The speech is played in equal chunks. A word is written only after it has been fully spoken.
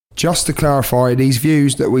Just to clarify, these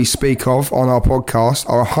views that we speak of on our podcast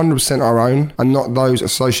are 100% our own and not those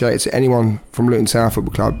associated to anyone from Luton Town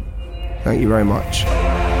Football Club. Thank you very much.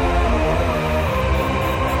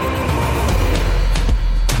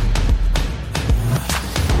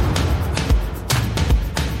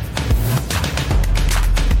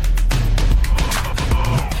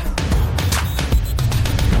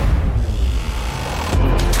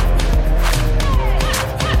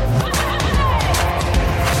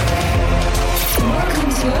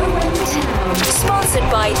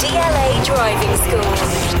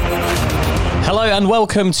 And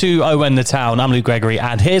welcome to Owen the Town. I'm Luke Gregory,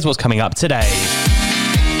 and here's what's coming up today.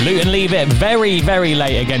 Luton leave it very, very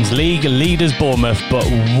late against league leaders Bournemouth, but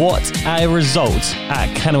what a result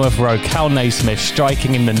at Kenilworth Road. Cal Naismith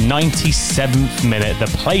striking in the 97th minute.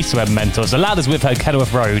 The place went mental. It's the loudest we've heard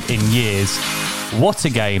Kenilworth Road in years. What a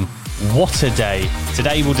game. What a day.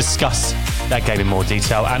 Today we'll discuss that game in more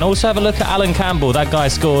detail and also have a look at Alan Campbell. That guy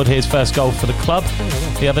scored his first goal for the club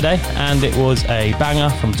the other day, and it was a banger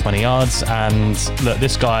from 20 yards. And look,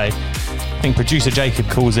 this guy, I think producer Jacob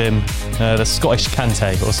calls him the Scottish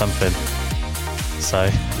Kante or something. So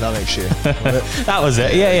Lanarkshire. That was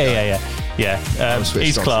it. Yeah.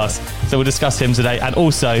 He's class. So we'll discuss him today, and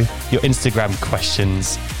also your Instagram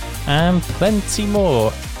questions and plenty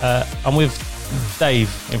more. I'm with Dave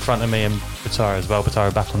in front of me and Batara as well.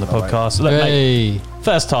 Batara back on the podcast. Look, hey. Mate,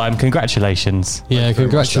 first time, congratulations. Yeah,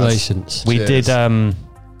 congratulations. We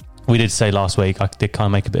did say last week, I did kind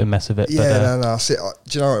of make a bit of a mess of it. Yeah, no. Do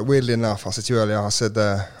you know what, weirdly enough, I said to you earlier, I said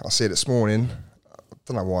I see it this morning. I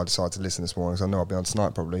don't know why I decided to listen this morning, because I know I'll be on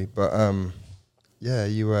tonight probably, but yeah,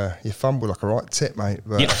 you fumbled like a right tip, mate,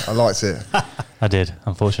 but yeah. I liked it. I did,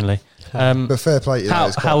 unfortunately. But fair play to you.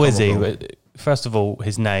 How is he? First of all,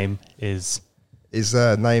 his name is... His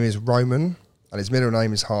name is Roman, and his middle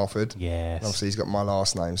name is Harford. Yes. And obviously, he's got my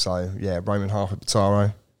last name, so yeah, Roman Harford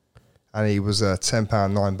Bataro. And he was a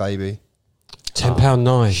 £10.9 baby.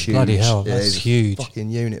 £10.9, bloody hell, yeah, that's huge. Fucking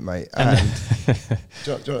unit, mate. And do you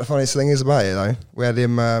know what the funniest thing is about it, though? We had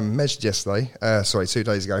him measured yesterday, 2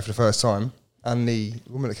 days ago for the first time, and the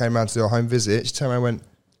woman that came around to do our home visit, she turned around and went,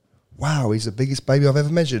 wow, he's the biggest baby I've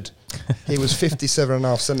ever measured. He was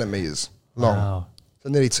 57.5 centimetres long, wow. So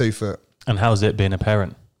nearly 2 foot. And how's it being a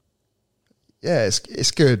parent? Yeah, it's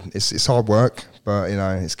good. It's hard work, but you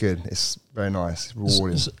know, it's good. It's very nice,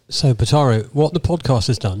 rewarding. So Bataro, what the podcast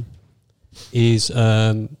has done is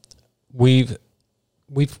we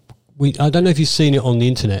I don't know if you've seen it on the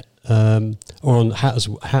internet or on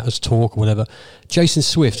Hatters Talk or whatever. Jason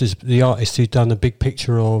Swift is the artist who's done a big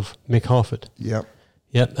picture of Mick Harford. Yep.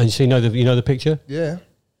 And you know the picture? Yeah.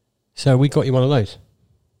 So we got you one of those.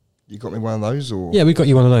 You got me one of those, or? Yeah, we got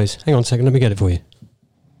you one of those. Hang on a second, let me get it for you.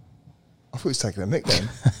 I thought he was taking a mick then.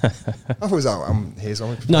 I thought it was here's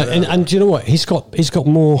one. No, and do you know what? He's got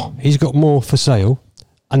more for sale,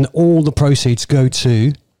 and all the proceeds go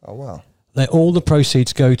to. Oh wow! All the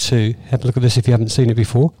proceeds go to. Have a look at this if you haven't seen it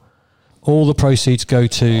before. All the proceeds go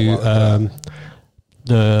to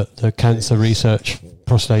the Cancer Research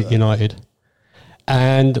Prostate United,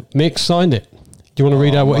 and Mick signed it. Do you want to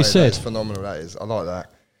read out what he said? That's phenomenal. That is. I like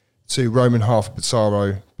that. To Roman Harford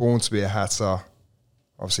Bataro, born to be a Hatter.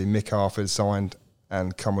 Obviously, Mick Harford signed,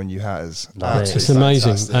 and come on, you Hatters. It's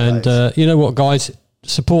amazing. And you know what, guys?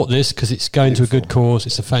 Support this because it's going to a good cause.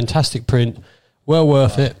 It's a fantastic print. Well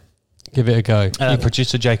worth it. Give it a go.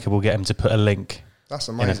 Producer Jacob will get him to put a link That's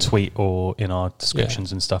amazing. in a tweet or in our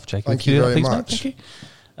descriptions and stuff, Jacob. Thank you very much. Thank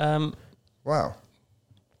you. Wow.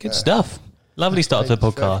 Good stuff. Lovely start to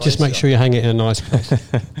the podcast. Just make sure you hang it in a nice place.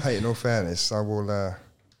 Hey, in all fairness, I will...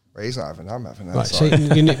 Well, he's not having it, I'm having it. Right, so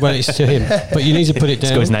it's to him. But you need to put it down.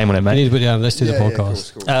 It's got his name on it, mate. You need to put it down. Let's do the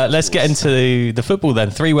podcast. Cool. Let's get into the football then.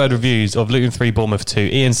 3-word reviews of Luton 3, Bournemouth 2.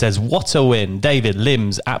 Ian says, what a win. David,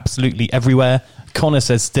 limbs absolutely everywhere. Connor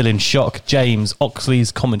says, still in shock. James,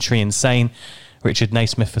 Oxley's commentary insane. Richard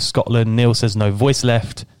Naismith for Scotland. Neil says, no voice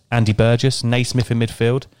left. Andy Burgess, Naismith in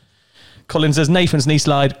midfield. Colin says, Nathan's knee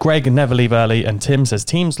slide. Greg, never leave early. And Tim says,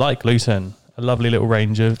 teams like Luton. A lovely little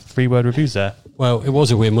range of 3-word reviews there. Well, it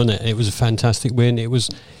was a win, wasn't it? It was a fantastic win. It was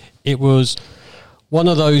one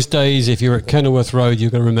of those days, if you're at Kenilworth Road, you're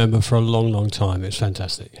going to remember for a long, long time. It was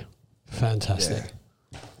fantastic. Fantastic.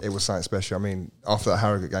 Yeah. It was something special. I mean, after that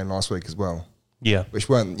Harrogate game last week as well. Yeah. Which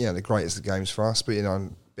weren't, the greatest of games for us, but, a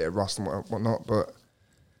bit of rust and whatnot, but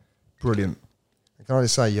brilliant. Can I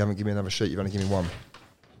just say, you haven't given me another sheet, you've only given me one.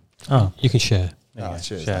 Oh, you can share.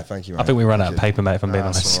 Cheers. No, thank you, mate. I think we ran out of paper, mate, if I'm being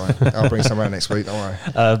honest. All right. I'll bring some around next week, don't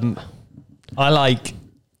worry. I like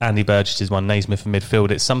Andy Burgess's one, Naismith in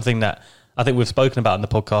midfield. It's something that I think we've spoken about it in the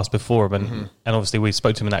podcast before, and obviously we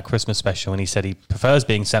spoke to him in that Christmas special, and he said he prefers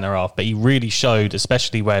being centre half, but he really showed,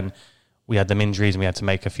 especially when we had them injuries and we had to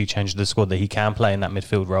make a few changes to the squad, that he can play in that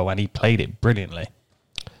midfield role, and he played it brilliantly.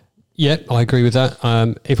 Yeah, I agree with that.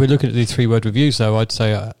 If we look at the 3-word reviews, though, I'd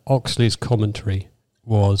say Oxley's commentary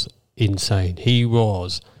was insane. He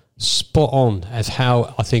was spot on as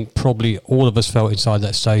how I think probably all of us felt inside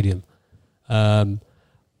that stadium.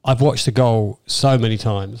 I've watched the goal so many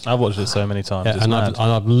times. I've watched it so many times. Yeah, and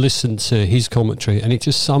I've listened to his commentary, and it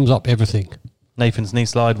just sums up everything. Nathan's knee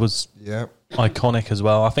slide was iconic as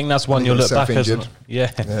well. I think that's one you'll look back as...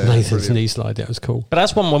 Nathan's knee slide, that was cool. But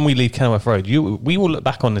that's one when we leave Kenilworth Road, we will look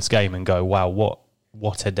back on this game and go, wow,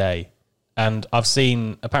 what a day. And I've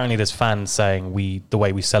seen, apparently there's fans saying the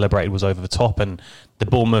way we celebrated was over the top, and the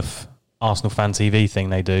Bournemouth Arsenal Fan TV thing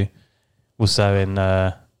they do was so in...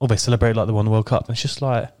 they celebrate like they won the World Cup. And it's just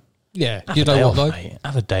like... Yeah, you know what, though? Mate,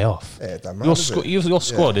 have a day off. Yeah, it doesn't matter, Your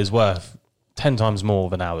squad is worth 10 times more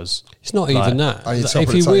than ours. It's not even that. And you're top If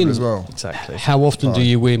of the you table win, as well. Exactly. how often do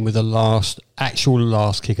you win with the actual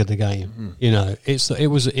last kick of the game? You know,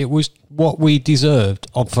 it was what we deserved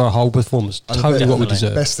for a whole performance. And Totally what we the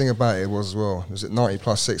deserved. best thing about it was as well, was it 90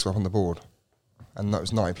 plus 6 up on the board? And that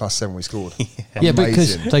was 90 plus 7 we scored. Yeah,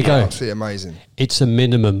 because they go. Absolutely amazing. It's a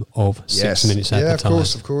minimum of 6 minutes at a time.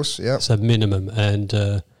 Of course, yeah. It's a minimum,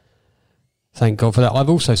 and thank God for that. I've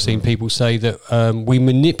also seen people say that we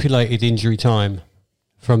manipulated injury time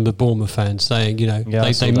from the Bournemouth fans, saying, you know,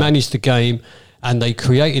 they managed the game and they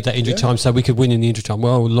created that injury time so we could win in the injury time.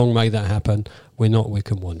 Well, long may that happen. We're not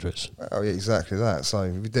Wycombe Wanderers. Oh, yeah, exactly that. So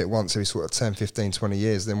if we did it once every sort of 10, 15, 20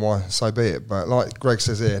 years, then why, so be it. But like Greg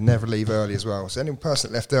says here, never leave early as well. So any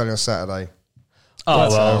person that left early on Saturday...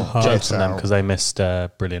 jokes on them because they missed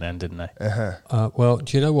a brilliant end, didn't they? Well,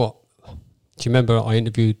 do you know what? Do you remember I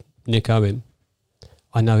interviewed Nick Owen?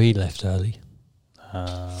 I know he left early.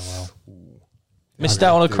 Missed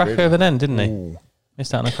out on a cracker of an end, didn't he? Ooh.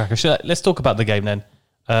 Missed out on a cracker. Let's talk about the game then.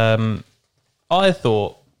 I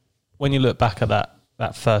thought, when you look back at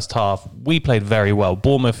that first half, we played very well.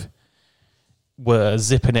 Bournemouth were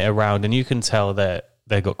zipping it around, and you can tell that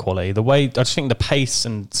they got quality. I just think the pace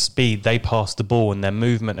and speed they passed the ball and their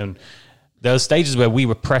movement, and there were stages where we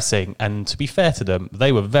were pressing, and to be fair to them,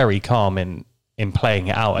 they were very calm in playing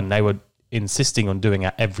it out, and they were insisting on doing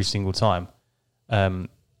it every single time.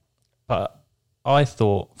 But I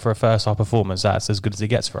thought for a first half performance, that's as good as it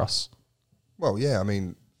gets for us. Well, yeah, I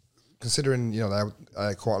mean, considering, they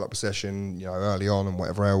had quite a lot of possession, early on and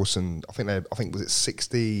whatever else, and I think was it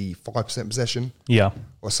 65% possession? Yeah.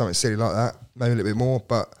 Or something silly like that, maybe a little bit more,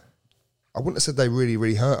 but I wouldn't have said they really,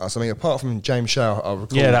 really hurt us. I mean, apart from James Shaw, I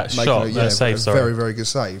recall that shot, a very, very good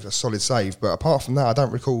save, a solid save, but apart from that, I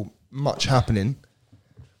don't recall much happening.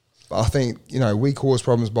 But I think, we caused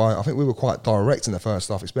problems I think we were quite direct in the first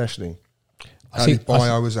half, especially. I think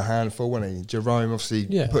Bayo was a handful, wasn't he? Jerome obviously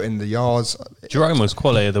put in the yards. Jerome was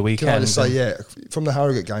quality of the weekend. Can I just say, from the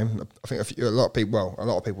Harrogate game, I think a lot of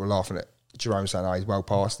people were laughing at Jerome saying, he's well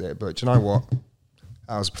past it. But do you know what?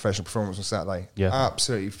 That was a professional performance on Saturday. Yeah.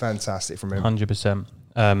 Absolutely fantastic from him. 100%.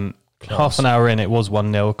 Half an hour in, it was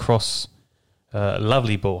 1-0 across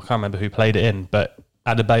lovely ball. I can't remember who played it in, but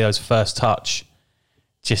Adebayo's first touch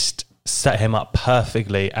just set him up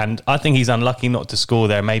perfectly, and I think he's unlucky not to score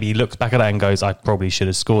there. Maybe he looks back at that and goes, I probably should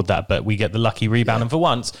have scored that, but we get the lucky rebound. And for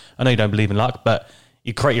once, I know you don't believe in luck, but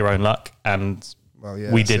you create your own luck, and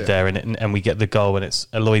we did there, and we get the goal, and it's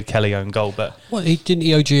a Lloyd Kelly own goal. But didn't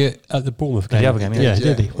he OG it at the Bournemouth game? The other game,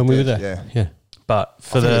 did he? When we were there? Yeah. But I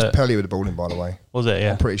think it was Pelly with the ball in, by the way. Was it?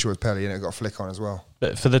 Yeah. I'm pretty sure it was Pelly, and it got a flick on as well.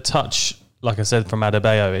 But for the touch, like I said, from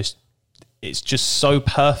Adebayo, it's just so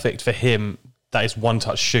perfect for him. That is one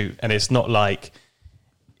touch shoot, and it's not like,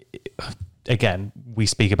 again, we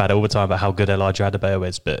speak about it all the time about how good Elijah Adebayo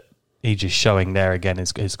is, but he's just showing there again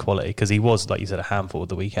his quality, because he was, like you said, a handful of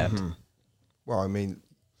the weekend. Mm-hmm. Well, I mean,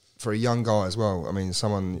 for a young guy as well, I mean,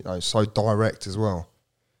 someone so direct as well.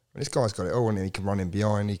 I mean, this guy's got it all, and he can run in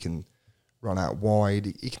behind, he can run out wide,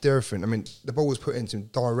 he can do everything. I mean, the ball was put into him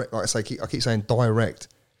direct, like I keep saying direct.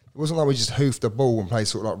 It wasn't like we just hoofed the ball and played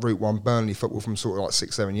sort of like Route 1 Burnley football from sort of like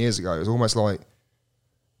 6-7 years ago. It was almost like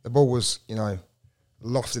the ball was,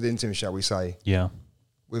 lofted into him, shall we say. Yeah.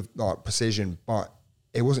 With like precision. But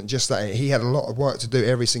it wasn't just that. He had a lot of work to do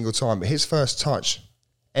every single time. But his first touch,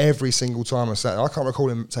 every single time on Saturday, I can't recall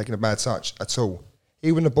him taking a bad touch at all.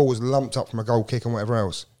 Even the ball was lumped up from a goal kick and whatever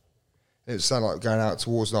else. It was sounded like going out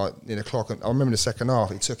towards like in the clock. And I remember the second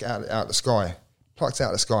half, he took it out the sky, plucked it out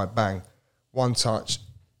of the sky, bang, one touch,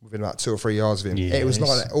 within about 2 or 3 yards of him. Yes. It was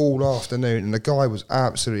like that all afternoon, and the guy was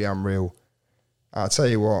absolutely unreal. I'll tell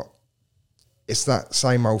you what, it's that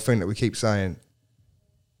same old thing that we keep saying.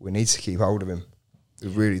 We need to keep hold of him. We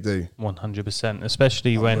really do. 100%,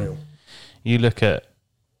 especially when Unreal. you look at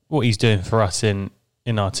what he's doing for us in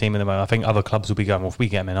our team at the moment. I think other clubs will be going, well, if we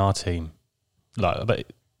get him in our team, but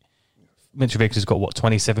Mitrovic has got,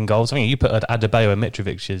 27 goals? I mean, you put Adebayo in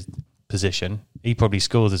Mitrovic's position, he probably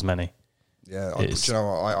scores as many. Yeah, do you know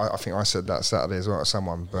what? I think I said that Saturday as well to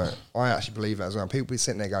someone, but I actually believe that as well. People be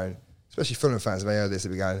sitting there going, especially Fulham fans, if they heard this, they'd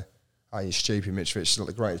be going, oh, you're stupid, Mitrovic is not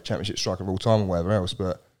the greatest championship striker of all time or whatever else,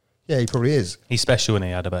 but yeah, he probably is. He's special, isn't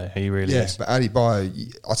he, Adebayo? He really is. But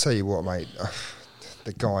Adebayo, I'll tell you what, mate,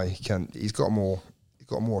 the guy, he's got more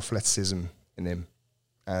athleticism in him,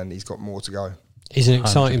 and he's got more to go. He's an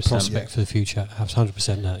exciting 100%, prospect for the future.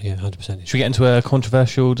 100% that, 100%. Should we get into a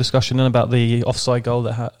controversial discussion then about the offside goal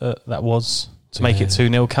that was to make it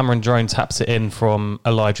 2-0? Cameron Drone taps it in from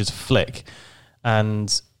Elijah's flick,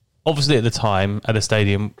 and obviously at the time at the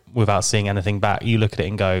stadium, without seeing anything back, you look at it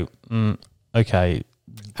and go, okay.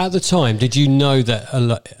 At the time, did you know that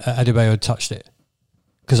Adebayo had touched it?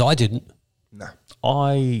 Because I didn't. No.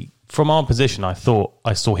 From our position, I thought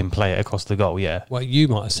I saw him play it across the goal, yeah. Well, you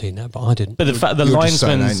might have seen that, but I didn't. But the fact the You're just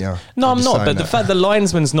saying, linesman's... ain't you? No, You're I'm just not. saying But the that. fact the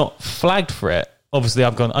linesman's not flagged for it, obviously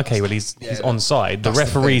I've gone, okay, well, he's onside. The that's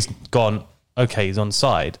the referee's gone, okay, he's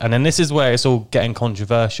onside. And then this is where it's all getting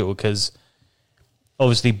controversial because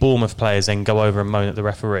obviously Bournemouth players then go over and moan at the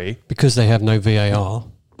referee. Because they have no VAR.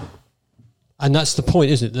 And that's the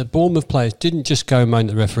point, isn't it? The Bournemouth players didn't just go and moan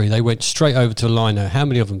at the referee. They went straight over to the lino. How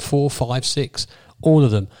many of them? 4, 5, 6? All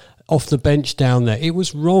of them. Off the bench down there. It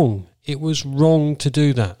was wrong. It was wrong to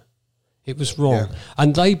do that. It was wrong. Yeah.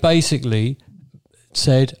 And they basically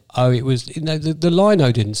said, it was... the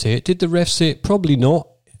lino didn't see it. Did the ref see it? Probably not.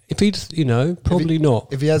 If he'd, probably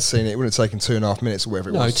not. If he had seen it, it wouldn't have taken 2.5 minutes or whatever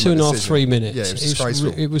it was. No, 2.5, 3 minutes. Yeah, it was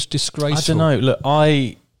disgraceful. It was disgraceful. I don't know. Look,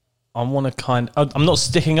 I want to I'm not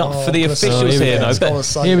sticking up for the I'm gonna say- officials here, no,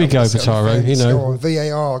 but here we go, Pataro, Go on,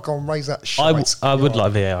 VAR, go and raise that shit. I would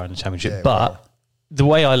like VAR in the Championship, Yeah, but well. the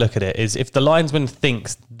way I look at it is if the linesman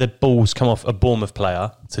thinks the ball's come off a Bournemouth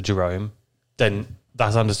player to Jerome, then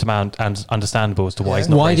that's understandable as to why he's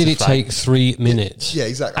not Why raised did the it flag. take 3 minutes? Yeah,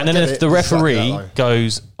 exactly. And then I get if it. the Exactly referee that,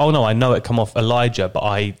 goes, oh no, I know it come off Elijah, but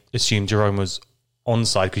I assume Jerome was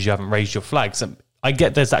onside because you haven't raised your flag. So I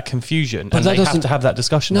get there's that confusion, But and that they have doesn't- to have that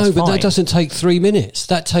discussion. No, That's but fine. that doesn't take 3 minutes.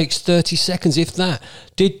 That takes 30 seconds, if that.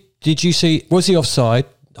 Did you see? Was he offside?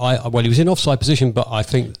 Well, he was in offside position, but I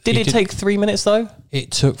think Did it take 3 minutes though?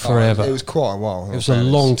 It took forever. It was quite a while. It was a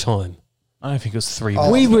long time. I don't think it was 3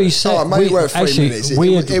 Oh, minutes. We reset. Oh, maybe it weren't 3 actually, minutes.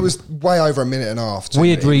 we It was way over a minute and a half. we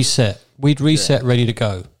had reset. We'd reset, ready to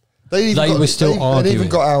go. They were still They arguing. even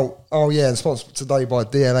got out. Oh yeah, and sponsored today by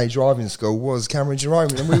DNA Driving School was Cameron Jerome,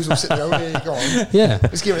 and we was all sitting there. Oh yeah, go on. Yeah.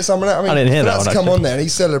 Let's give it someone else. I didn't hear for that to one, come actually. on there and he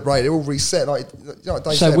celebrated. It all reset. Like Dave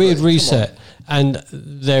So said, we had come on. reset, and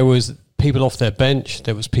there was people off their bench.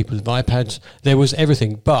 There was people with iPads. There was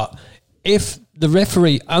everything. But if the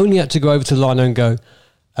referee only had to go over to the line and go,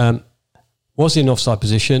 was he in offside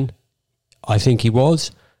position? I think he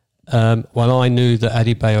was. Well, I knew that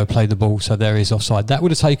Adebayo played the ball, so there is offside. That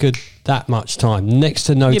would have taken that much time, next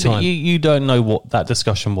to no Yeah, time. but you don't know what that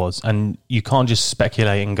discussion was, and you can't just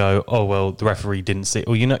speculate and go, "Oh well, the referee didn't see."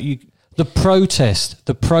 Or The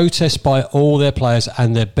protest by all their players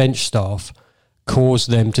and their bench staff caused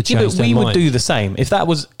them to change but their we mind. would do the same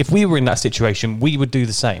if we were in that situation. We would do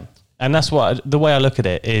the same, and that's what the way I look at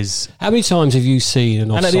it is. How many times have you seen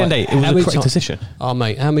an offside? And at the end of the day, it was how a many correct decision. Oh,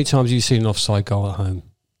 mate, how many times have you seen an offside goal at home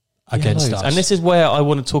against us? And this is where I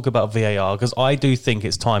want to talk about VAR, because I do think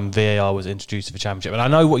it's time VAR was introduced to the Championship, and I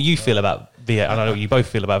know what you feel about VAR. And I know what you both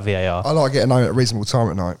feel about VAR. I like getting home at a reasonable time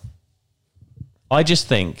at night. I just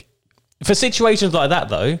think for situations like that,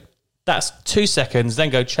 though, that's 2 seconds. Then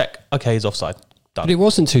go check. Okay, he's offside. Done. But it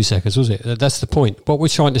wasn't 2 seconds, was it? That's the point. What we're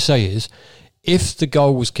trying to say is, if the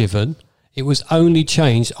goal was given, it was only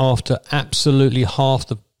changed after absolutely half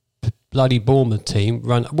the bloody Bournemouth team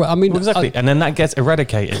run. Well, I mean, Exactly. And then that gets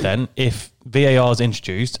eradicated then if VAR is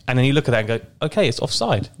introduced, and then you look at that and go, okay, it's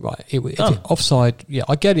offside. right. Offside, yeah,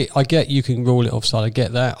 I get it. I get you can rule it offside. I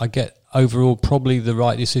get that. I get overall probably the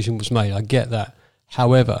right decision was made. I get that.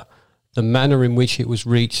 However, the manner in which it was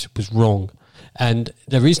reached was wrong. And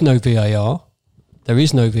there is no VAR. There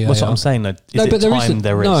is no VAR. That's what I'm saying, though. Is it there time isn't.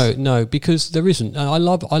 there is? No, because there isn't. And I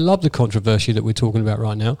love the controversy that we're talking about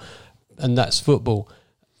right now, and that's football.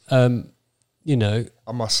 You know,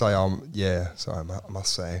 I must say, I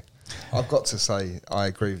must say, I've got to say, I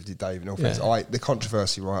agree with you, Dave. In all fairness, the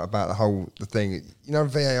controversy, right, about the thing. You know,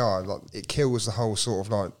 VAR, like it kills the whole sort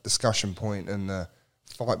of like discussion point and the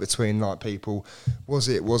fight between like people. Was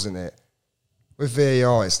it? Wasn't it? With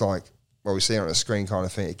VAR, it's like well, we see it on the screen kind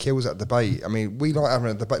of thing. It kills that debate. I mean, we like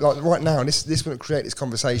having a debate. Like right now, this wouldn't create this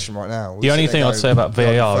conversation right now. The only thing I'd say about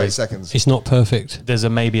VAR is it's not perfect. There's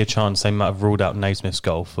maybe a chance they might have ruled out Naismith's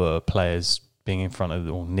goal for players being in front of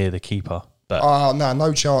or near the keeper. But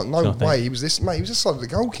no chance, no way. He was this mate. He was just like the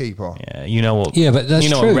goalkeeper. Yeah, you know what? Yeah, but that's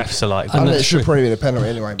you know true. what refs are like. And it should probably be a penalty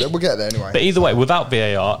anyway. But we'll get there anyway. But either way, without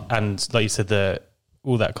VAR and like you said,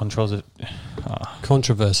 all that controversy.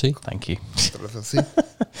 Thank you.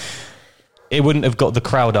 It wouldn't have got the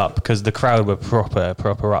crowd up because the crowd were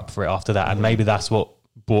proper up for it after that, and maybe that's what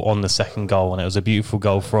brought on the second goal. And it was a beautiful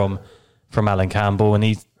goal from Alan Campbell, and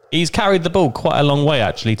he's carried the ball quite a long way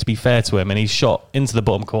actually. To be fair to him, and he's shot into the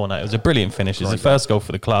bottom corner. It was a brilliant finish. It's the first goal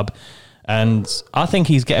for the club, and I think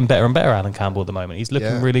he's getting better and better. Alan Campbell at the moment, he's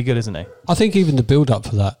looking really good, isn't he? I think even the build up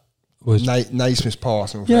for that was Naismith's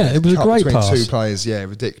pass. It was a great pass. Two players,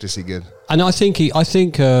 ridiculously good. And I think I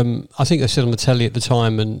think I said on the telly at the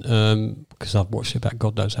time, and because I've watched it back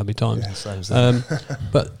God knows how many times. Yeah, same.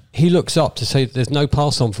 But he looks up to say there's no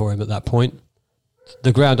pass on for him at that point.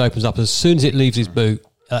 The ground opens up as soon as it leaves his boot.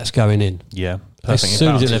 That's going in. Yeah, perfect. As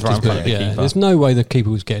soon as it left his boot. Yeah, there's no way the keeper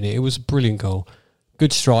was getting it. It was a brilliant goal.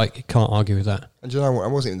 Good strike. You can't argue with that. And do you know what?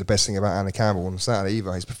 It wasn't even the best thing about Alan Campbell on Saturday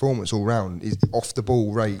either. His performance all round, his off the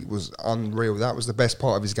ball rate was unreal. That was the best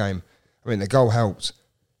part of his game. I mean, the goal helped.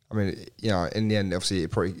 I mean, in the end, obviously,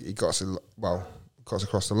 it got us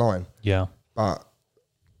across the line. Yeah. But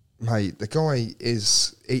mate, the guy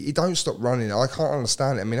he don't stop running. I can't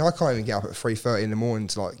understand it. I mean, I can't even get up at 3:30 in the morning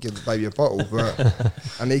to like give the baby a bottle, but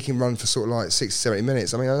and he can run for sort of like 60, 70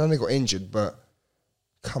 minutes. I mean, I only got injured, but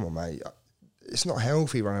come on, mate. It's not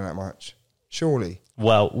healthy running that much, surely.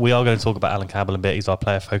 Well, we are going to talk about Alan Campbell a bit. He's our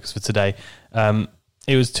player focus for today.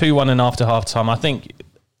 It was 2-1 and after half time.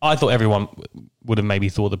 I thought everyone would have maybe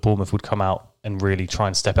thought that Bournemouth would come out and really try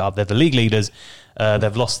and step it up. They're the league leaders.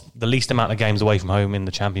 They've lost the least amount of games away from home in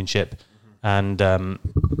the Championship. And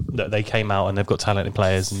they came out and they've got talented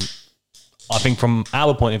players. And I think from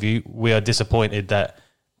our point of view, we are disappointed that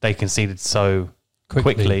they conceded so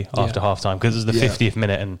quickly after half time because it was the 50th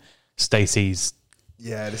minute and Stacey's...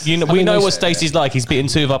 Yeah, we know what Stacey's like. He's beaten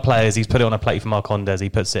two of our players. He's put it on a plate for Marcondes. He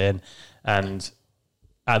puts it in. And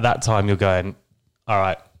at that time, you're going, all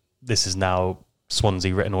right, this is now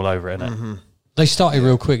Swansea written all over it, isn't it? Mm-hmm. They started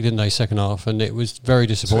real quick, didn't they, second half, and it was very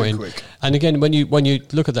disappointing. Quick. And again, when you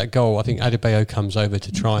look at that goal, I think Adebayo comes over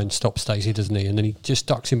to try and stop Stacey, doesn't he? And then he just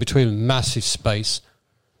ducks in between massive space.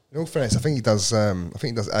 In all fairness, I think he does.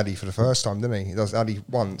 Addy for the first time, didn't he? He does Addy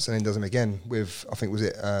once and then does him again with. I think was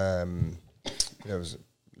it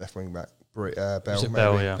left wing back Bell. Was it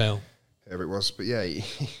Bell? Yeah, Bell. Whoever it was, but yeah.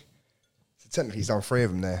 Technically, he's done three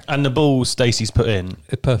of them there. And the ball Stacey's put in,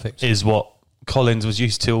 perfect, is what Collins was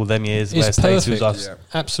used to all them years. It's where perfect, Stacey was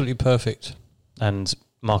absolutely perfect. And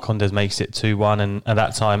Marcondes makes it 2-1. And at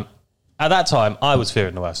that time, I was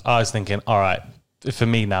fearing the worst. I was thinking, all right, for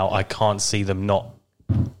me now, I can't see them not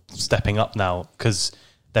stepping up now because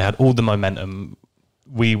they had all the momentum.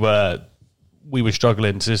 We were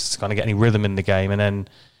struggling to just kind of get any rhythm in the game, and then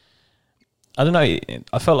I don't know.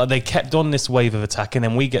 I felt like they kept on this wave of attack, and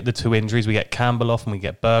then we get the two injuries. We get Campbell off, and we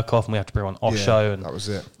get Burke off, and we have to bring on Osho, and that was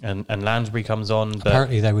it. And Lansbury comes on. But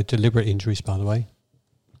apparently, they were deliberate injuries, by the way,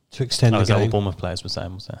 to extend the game. That was all Bournemouth players were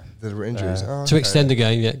saying, was there? Deliberate injuries. To extend the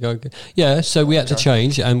game, yeah. So we had to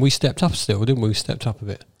change, and we stepped up still, didn't we? We stepped up a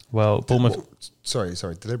bit. Well, Bournemouth. Sorry.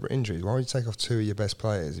 Deliberate injuries. Why would you take off two of your best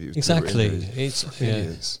players? Exactly. It's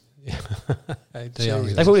idiots. They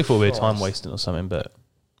probably thought we were time wasting or something, but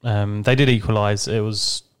they did equalise. It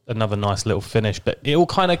was another nice little finish, but it all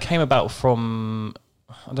kind of came about from,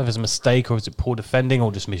 I don't know if it's a mistake or is it poor defending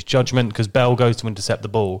or just misjudgment because Bell goes to intercept the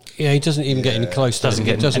ball. Yeah, he doesn't even get any close to it. Doesn't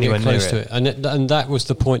get close to it. And that was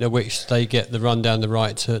the point at which they get the run down the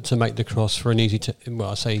right to make the cross for an easy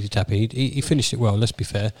I say easy tap. He finished it well, let's be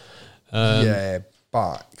fair.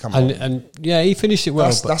 But come on. And he finished it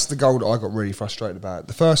well. That's the goal that I got really frustrated about.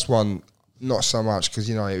 The first one, not so much because,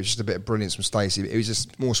 it was just a bit of brilliance from Stacey. It was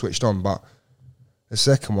just more switched on. But the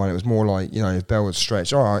second one, it was more like, if Bell had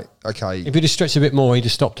stretched, all right, okay. If he'd have stretched a bit more, he'd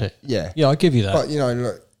have stopped it. Yeah. Yeah, I'll give you that. But,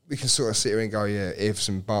 look, we can sort of sit here and go, ifs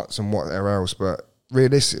and buts and whatever else. But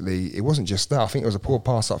realistically, it wasn't just that. I think it was a poor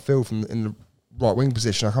pass upfield in the right wing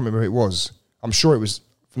position. I can't remember who it was. I'm sure it was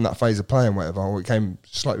from that phase of play and whatever, or it came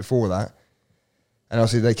slightly before that. And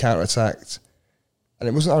obviously they counter-attacked. And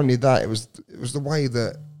it wasn't only that, it was the way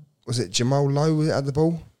that, was it Jamal Lowe who had the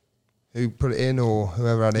ball? Who put it in or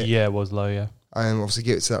whoever had it? Yeah, it was Lowe, yeah. And obviously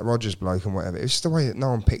give it to that Rodgers bloke and whatever. It was just the way that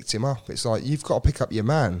no one picked him up. It's like, you've got to pick up your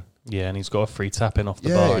man. Yeah, and he's got a free tap in off the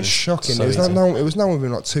bar. Yeah, it was shocking. It was no one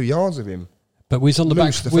within like 2 yards of him. But we was on the back.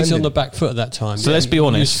 loose We was on defending. the back foot at that time. So let's be We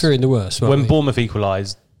honest. was fearing the worst. weren't When we? Bournemouth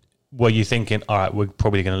equalised, were you thinking, all right, we're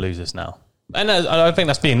probably going to lose this now? And I don't think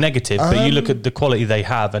that's being negative, but you look at the quality they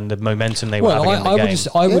have and the momentum they were having in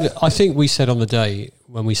the game. I think we said on the day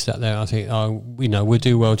when we sat there, I think, we'll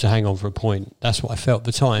do well to hang on for a point. That's what I felt at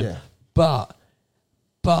the time. Yeah. But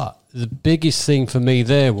the biggest thing for me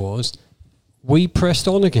there was we pressed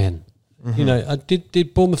on again.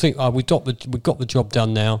 Did Bournemouth think, we got the job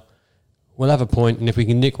done now? We'll have a point, and if we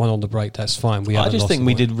can nick one on the break, that's fine. I just think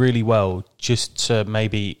we did really well just to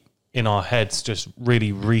maybe in our heads just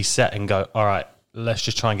really reset and go, all right, let's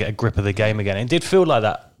just try and get a grip of the game again. It did feel like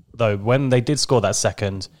that, though, when they did score that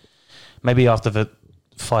second, maybe after the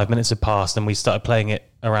 5 minutes had passed and we started playing it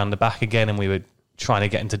around the back again and we were trying to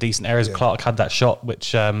get into decent areas. Yeah. Clark had that shot,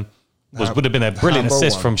 which would have been a brilliant handball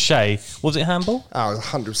assist one. from Shea. Was it handball? Oh, it was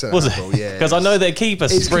 100% Was handball, it? yeah. Because I know their keeper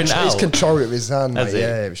sprint His out. control of his hand, Has mate, he?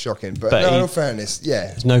 yeah, it was shocking. But But no, he- in all fairness, yeah.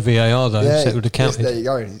 There's no VAR though, Yeah, so it would have yes, counted. there you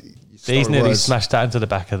go. He's nearly words. smashed that into the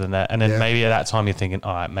back of the net. And then Yeah. maybe at that time you're thinking,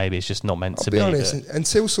 all right, maybe it's just not meant to To be be. honest, but-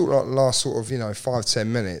 until sort of like last sort of 5-10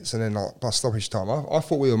 minutes, and then like by stoppage time, I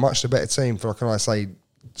thought we were much the better team for can I say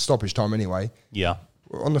stoppage time anyway. yeah.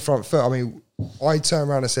 On the front foot, I mean, I turned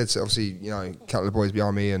around and said to obviously a couple of the boys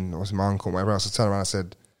behind me and obviously my uncle and whatever else. I turned around and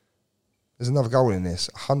said, "There's another goal in this,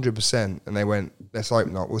 100%." And they went, "Let's hope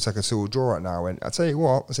not. We'll take a 2-2 draw right now." I went, "I tell you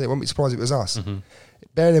what," I said, "I wouldn't be surprised if it was us."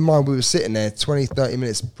 Bearing in mind we were sitting there 20-30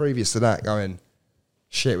 minutes previous to that, going,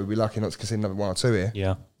 "Shit, we'd be lucky not to concede another 1 or 2 here."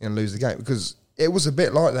 Yeah. And lose the game, because it was a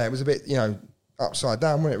bit like that. It was a bit, upside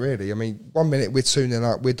down, wasn't it, really? I mean, 1 minute we're 2-0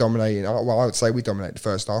 up, we're dominating. Well, I would say we dominated the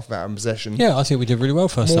first half without having possession. Yeah, I think we did really well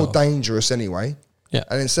first More half. dangerous anyway. Yeah.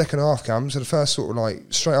 And then second half comes, so the first sort of like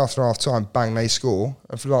straight after half time, bang, they score.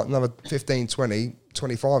 And for like another 15, 20,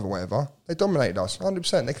 25 or whatever, they dominated us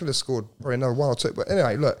 100%. They could have scored probably another 1 or 2. But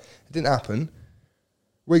anyway, look, it didn't happen.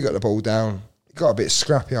 We got the ball down. It got a bit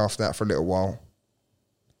scrappy after that for a little while.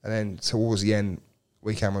 And then towards the end,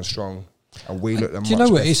 we came on strong. And we looked a Do you much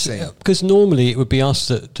know what? better It's team. because normally it would be us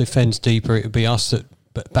that defends deeper. It would be us that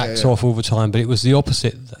backs Yeah. off all the time. But it was the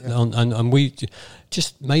opposite, and we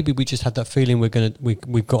maybe we just had that feeling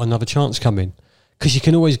we've got another chance coming, because you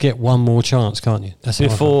can always get one more chance, can't you? That's how I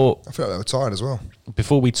felt. I feel like they were tired as well.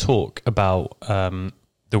 Before we talk about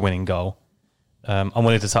the winning goal, I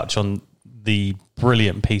wanted to touch on the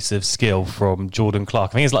brilliant piece of skill from Jordan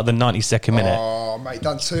Clark. I think it's like the 92nd minute. Oh, mate,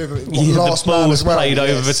 done 2 of them. Yeah, Last the man ball's as well. played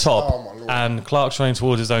over Yes. the top, Oh, my Lord. and Clark's running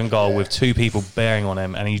towards his own goal Yeah. with 2 people bearing on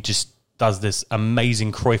him, and he just does this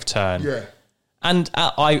amazing Cruyff turn. Yeah. And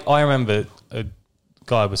I remember a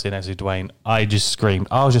guy was sitting next to Dwayne. I just screamed.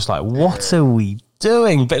 I was just like, "What are we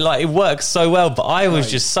doing?" But like, it works so well. But I was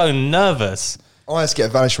just so nervous. I just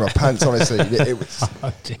get vanished from my pants, honestly. It was,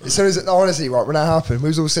 as soon as honestly, right, when that happened, we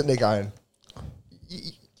was all sitting there going,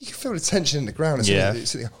 you can feel the tension in the ground. Yeah.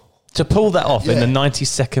 Sitting there, To pull that off in Yeah. the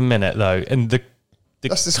 92nd minute, though, and the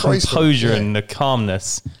That's disgraceful, composure yeah. and the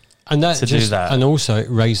calmness. And that to do that. and also it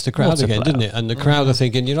raised the crowd What a again, player. didn't it? And the crowd are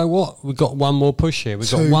thinking, you know what? We've got one more push here. We've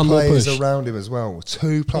got 2 one more players push. around him as well.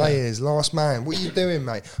 2 players, last man. What are you doing,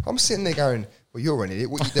 mate? I'm sitting there going, well, you're an idiot.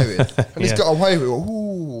 What are you doing? And he's Yeah. got away with it. Ooh,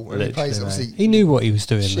 and he Literally, plays, mate. obviously. He knew what he was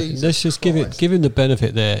doing. Jesus Let's just give Christ. him the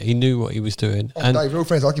benefit there. He knew what he was doing. Oh, and Dave, real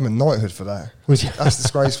friends, I'll give him a knighthood for that. Was you- That's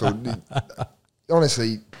disgraceful.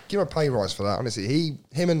 Honestly, give him a pay rise for that. Honestly,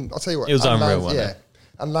 him and I'll tell you what, It was and unreal, wasn't it?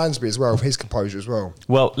 and Lansbury as well, his composure as well.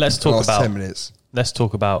 Well, let's The talk last about 10 minutes. Let's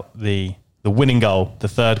talk about the winning goal, the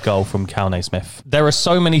third goal from Cal Naismith. There are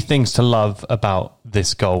so many things to love about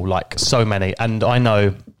this goal, like so many. And I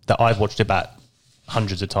know that I've watched it back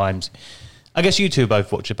hundreds of times. I guess you two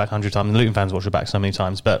both watched it back 100 times, and Luton fans watched it back so many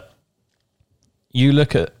times. But you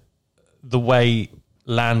look at the way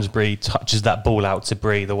Lansbury touches that ball out to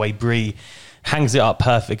Bree, the way Bree hangs it up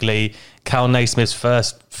perfectly, Cal Naismith's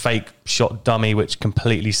first fake shot dummy, which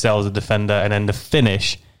completely sells the defender, and then the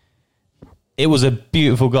finish. It was a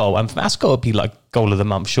beautiful goal, and that's got to be like goal of the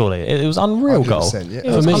month, surely. It was unreal goal. 100%, yeah.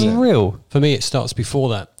 It was For me- unreal. For me, it starts before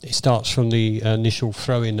that. It starts from the initial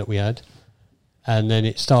throw-in that we had, and then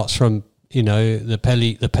it starts from the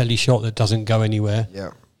Pelly shot that doesn't go anywhere.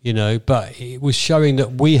 Yeah. But it was showing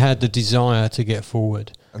that we had the desire to get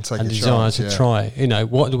forward And take a desire chance, to yeah. try.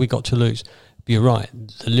 What do we got to lose? But you're right.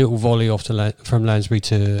 The little volley off from Lansbury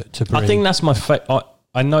to Bree. I think that's my favorite.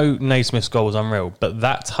 I know Naismith's goal was unreal, but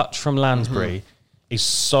that touch from Lansbury is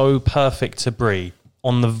so perfect to Bree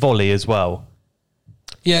on the volley as well.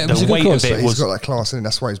 yeah, it the was a good weight of cross. it But he's was- got that class in him.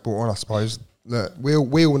 That's why he's brought on, I suppose. Look, we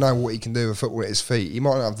all know what he can do with football at his feet. He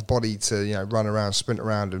might not have the body to run around, sprint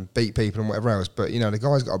around, and beat people and whatever else. But the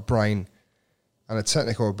guy's got a brain and a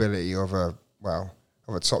technical ability of a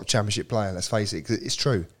of a top championship player. Let's face it, 'cause it's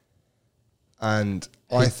true. And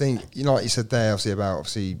I think, like you said there,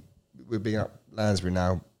 obviously we're bigging up Lansbury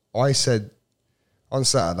now. I said on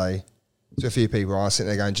Saturday to a few people, I was sitting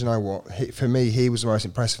there going, do you know what? For me, he was the most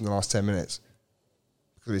impressive in the last 10 minutes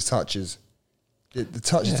because of his touches. The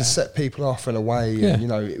touches to set people off in a way, and,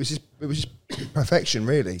 it was just perfection,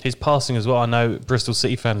 really. His passing as well. I know Bristol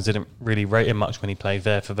City fans didn't really rate him much when he played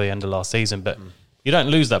there for the end of last season, but you don't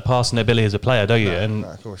lose that passing ability as a player, do you? No,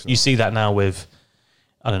 of course not. You see that now with,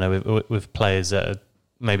 I don't know, with players that are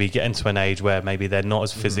maybe getting to an age where maybe they're not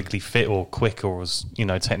as physically fit or quick or as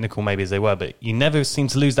technical maybe as they were, but you never seem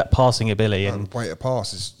to lose that passing ability. And the way to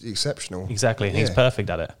pass is exceptional. Exactly, and he's perfect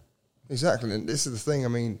at it. Exactly, and this is the thing. I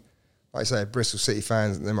mean, like I say, Bristol City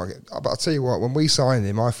fans, they might get. But I'll tell you what, when we signed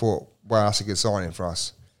him, I thought, wow, that's a good signing for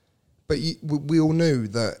us. But we all knew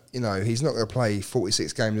that, he's not going to play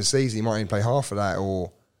 46 games a season. He might even play half of that,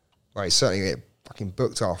 or he's certainly going to get fucking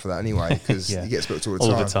booked after that anyway, because he gets booked all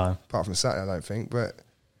the time. Apart from Saturday, I don't think. But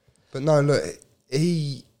no, look,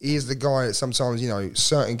 he is the guy that sometimes,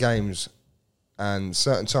 certain games and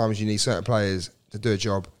certain times you need certain players to do a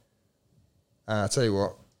job. And I'll tell you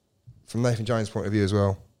what, from Nathan Jones' point of view as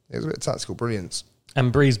well, it was a bit of tactical brilliance.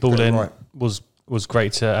 And Breeze ball in was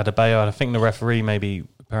great to Adebayo. I think the referee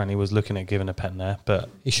apparently was looking at giving a pen there, but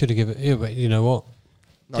he should have given it. Yeah, but you know what?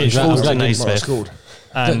 No, it falls to Naismith. Do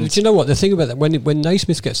you know what? The thing about that, when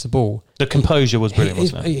Naismith gets the ball, the composure was brilliant,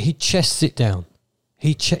 wasn't it? He chests it down.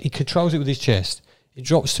 He controls it with his chest. It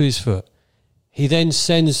drops to his foot. He then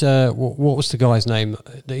sends what was the guy's name?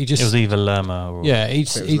 That he just, it was either Lerma or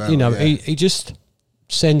he just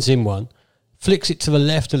sends him one, flicks it to the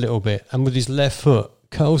left a little bit, and with his left foot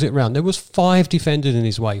curls it round. There was 5 defenders in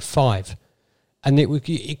his way, 5, and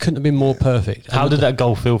it couldn't have been more perfect. How did that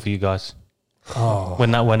goal feel for you guys? Oh,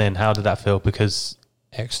 when that went in, how did that feel? Because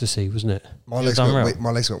ecstasy, wasn't it? My legs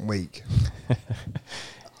went weak.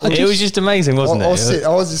 It was just amazing, wasn't it?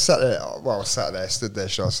 I was just sat there. Well, I was sat there, stood there,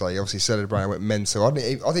 shall I say. Obviously, celebrating, went mental. I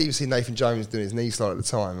didn't even see Nathan Jones doing his knee slide at the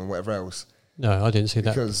time and whatever else. No, I didn't see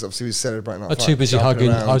that. Because obviously he was celebrating. I was too busy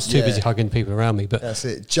hugging people around me. But that's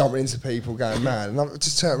it, jumping into people, going mad. And I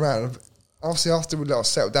just turned around. And obviously, after we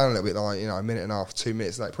settled down a little bit, a minute and a half, 2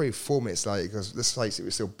 minutes late, probably 4 minutes late, because let's face it, we're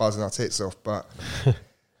still buzzing our tits off. But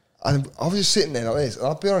and I was just sitting there like this. And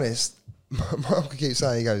I'll be honest, my uncle keeps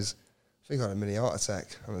saying, he goes, I think I had a mini heart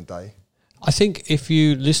attack on the day. I think if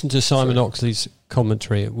you listen to Simon Oxley's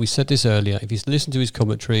commentary, we said this earlier, if you listen to his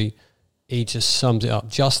commentary, he just sums it up.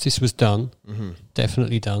 Justice was done,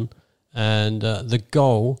 definitely done, and the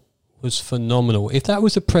goal was phenomenal. If that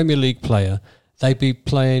was a Premier League player, they'd be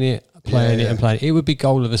playing it. It would be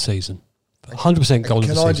goal of the season. 100% goal of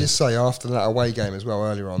the season. Can I just say, after that away game as well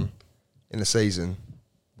earlier on in the season,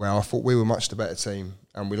 where I thought we were much the better team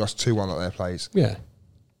and we lost 2-1 at their place. Yeah.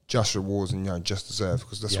 Just rewards and just deserved,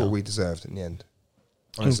 because that's what we deserved in the end.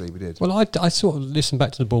 Honestly, we did. Well, I sort of listened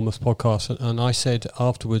back to the Bournemouth podcast and I said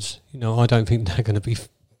afterwards, I don't think they're going to be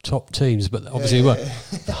top teams, but obviously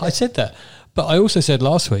I said that. But I also said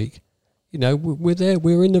last week, we're there,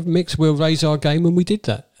 we're in the mix, we'll raise our game, and we did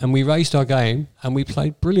that. And we raised our game and we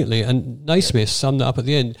played brilliantly. And Naismith summed it up at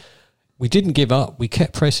the end. We didn't give up, we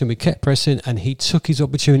kept pressing, and he took his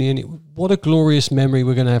opportunity. And what a glorious memory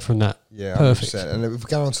we're going to have from that. Yeah, perfect. 100%. And if we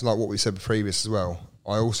go on to what we said previous as well,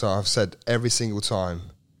 I also have said every single time,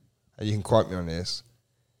 and you can quote me on this,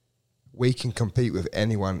 we can compete with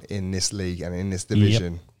anyone in this league and in this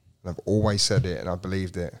division. Yep. And I've always said it, and I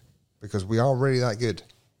believed it, because we are really that good.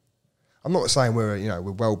 I'm not saying we're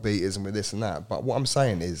world beaters and we're this and that, but what I'm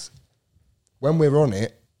saying is, when we're on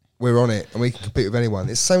it, and we can compete with anyone.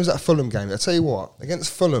 It's the same as that Fulham game. I tell you what,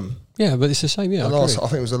 against Fulham. Yeah, but it's the same. Yeah, I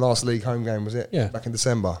think it was the last league home game, was it? Yeah, back in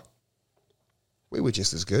December. We were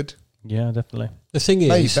just as good. Yeah, definitely. The thing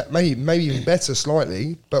is, maybe even better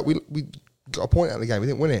slightly, but we got a point out of the game. We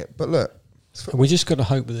didn't win it, but look, we just got to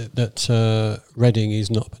hope that Reading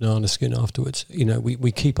is not banana skin afterwards.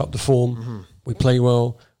 We keep up the form, we play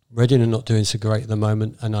well. Reading are not doing so great at the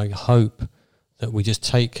moment, and I hope that we just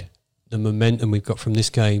take the momentum we've got from this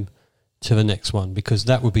game to the next one, because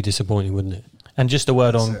that would be disappointing, wouldn't it? And just a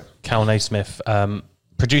word on Cal Naismith.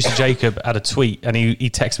 Producer Jacob had a tweet, and he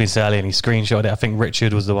texted me this earlier and he screenshotted it. I think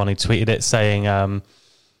Richard was the one who tweeted it, saying, I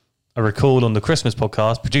recall on the Christmas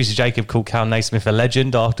podcast, producer Jacob called Cal Naismith a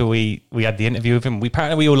legend after we had the interview with him.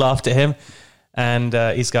 Apparently we all laughed at him, and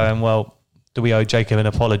he's going, well, do we owe Jacob an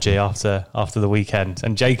apology after the weekend?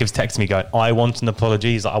 And Jacob's texting me going, I want an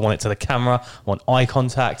apology. He's like, I want it to the camera. I want eye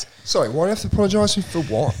contact. Sorry, why do you have to apologise for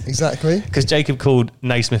what exactly? Because Jacob called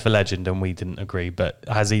Naismith a legend and we didn't agree. But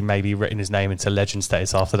has he maybe written his name into legend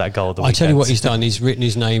status after that goal? I tell you what he's done. He's written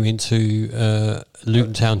his name into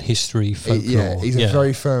Luton Town history folklore. He's a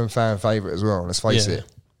very firm fan favourite as well. Let's face it.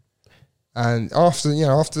 And after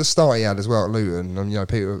the start he had as well at Luton, and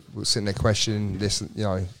people were sitting there questioning this,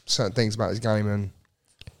 certain things about his game,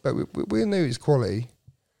 but we knew his quality.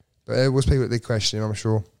 But there was people that did question him, I'm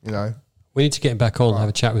sure. We need to get him back on and have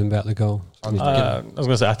a chat with him about the goal. I was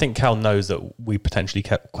going to say, I think Cal knows that we potentially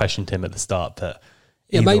questioned him at the start, but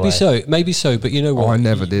maybe so. But you know what? I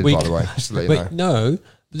never did, by the way. Just to let you know. No.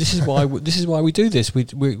 This is why we do this.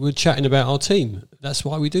 We're chatting about our team. That's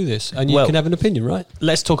why we do this. And you can have an opinion, right?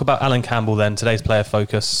 Let's talk about Alan Campbell then. Today's player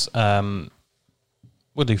focus. We'll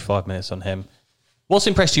do 5 minutes on him. What's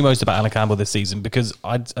impressed you most about Alan Campbell this season? Because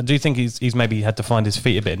I do think he's maybe had to find his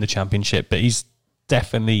feet a bit in the Championship, but he's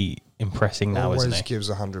definitely impressing now, isn't he? Always gives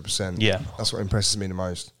 100%. Yeah. That's what impresses me the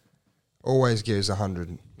most. Always gives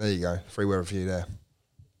 100. There you go. Free word review there.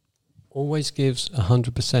 Always gives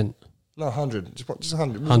 100%. No, 100. Just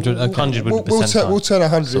 100. 100. Okay. 100 would we'll turn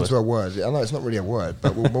 100 into a word. I know it's not really a word,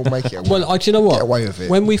 but we'll make it a word. Well, do you know what? Get away with it.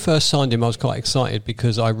 When we first signed him, I was quite excited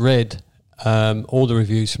because I read all the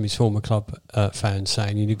reviews from his former club fans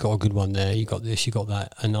saying, you got a good one there, you got this, you got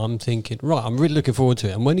that. And I'm thinking, right, I'm really looking forward to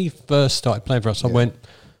it. And when he first started playing for us, I went,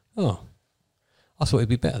 I thought he'd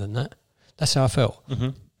be better than that. That's how I felt. Mm-hmm.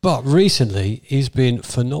 But recently, he's been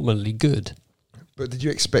phenomenally good. But did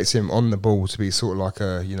you expect him on the ball to be sort of like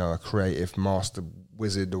a creative master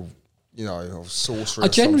wizard or or sorcerer? I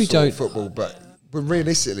generally don't football, but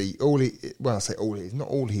realistically, not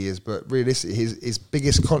all he is, but realistically, his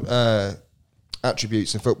biggest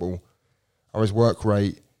attributes in football are his work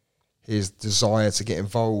rate, his desire to get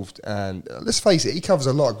involved, and let's face it, he covers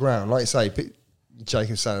a lot of ground. Like you say,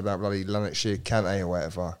 Jacob saying about bloody Lanarkshire, Kante or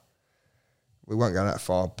whatever. We won't go that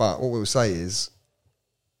far, but what we will say is,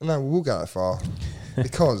 no, we will go that far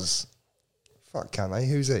because fuck Kante,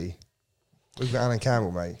 who's he? We've got Alan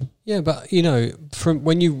Campbell, mate. Yeah, but from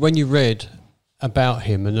when you read about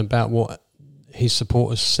him and about what his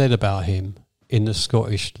supporters said about him in the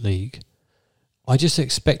Scottish League, I just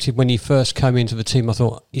expected when he first came into the team, I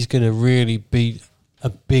thought he's going to really be a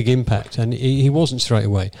big impact, and he wasn't straight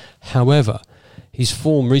away. However, his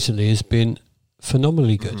form recently has been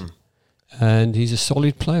phenomenally good. Mm-hmm. And he's a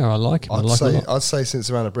solid player. I like him. I'd say since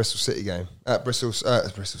around the Bristol City game. Bristol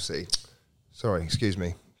City. Sorry, excuse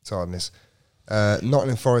me. Tiredness.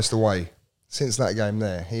 Nottingham Forest away. Since that game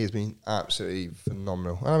there, he has been absolutely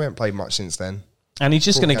phenomenal. I haven't played much since then. And he's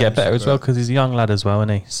just going to get better as well because he's a young lad as well,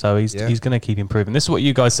 isn't he? So he's going to keep improving. This is what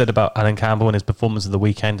you guys said about Alan Campbell and his performance of the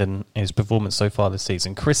weekend and his performance so far this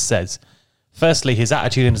season. Chris says, firstly, his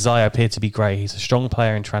attitude and desire appear to be great. He's a strong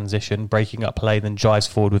player in transition, breaking up play, then drives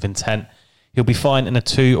forward with intent. He'll be fine in a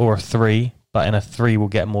 2 or a 3, but in a 3 will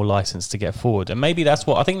get more license to get forward. And maybe that's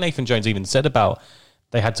what I think Nathan Jones even said about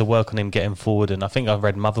they had to work on him getting forward. And I think I've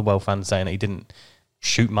read Motherwell fans saying that he didn't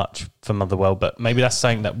shoot much for Motherwell, but maybe that's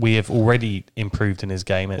saying that we have already improved in his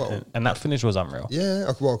game, and that finish was unreal.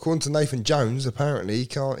 Yeah, well, according to Nathan Jones, apparently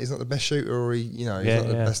he's not the best shooter, or he's not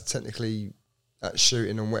the best technically at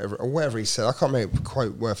shooting and whatever he said. I can't make a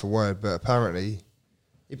quote word for word, but apparently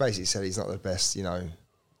he basically said he's not the best, Well,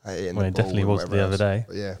 it definitely was the other day.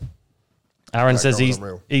 But yeah. Aaron says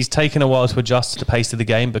he's taken a while to adjust to the pace of the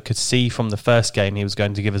game, but could see from the first game he was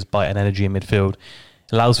going to give us bite and energy in midfield.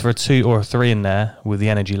 Allows for a 2 or a 3 in there with the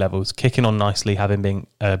energy levels. Kicking on nicely, having been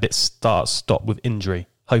a bit start-stop with injury.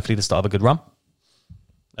 Hopefully the start of a good run.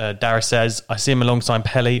 Dara says, I see him alongside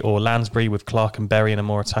Pelly or Lansbury with Clark and Berry in a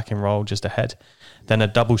more attacking role just ahead. Then a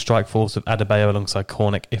double strike force with Adebayo alongside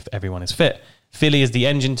Cornick if everyone is fit. Philly is the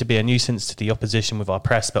engine to be a nuisance to the opposition with our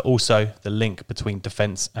press, but also the link between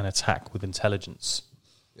defence and attack with intelligence.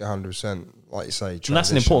 100%, like you say. Transition. And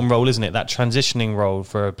that's an important role, isn't it? That transitioning role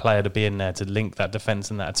for a player to be in there to link that defence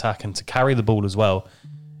and that attack and to carry the ball as well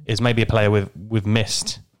is maybe a player we've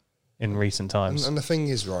missed in recent times. And the thing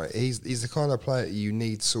is, right, he's the kind of player you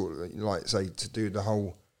need sort of, like say, to do the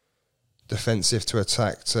whole defensive to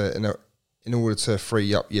attack in order to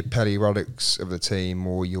free up your Pelly Ruddocks of the team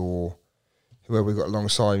or your whoever we've got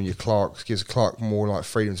alongside him, your Clark, gives Clark more like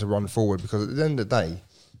freedom to run forward, because at the end of the day,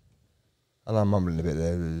 and I'm mumbling a bit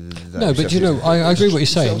there. No, but I agree with what you're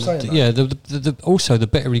saying. Also, the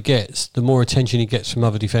better he gets, the more attention he gets from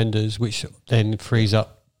other defenders, which then frees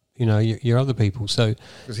up your other people. So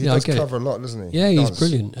because he does cover a lot, doesn't he? Yeah, he's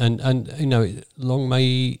brilliant, and long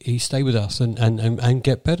may he stay with us and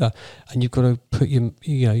get better. And you've got to put you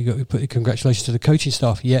got to put your congratulations to the coaching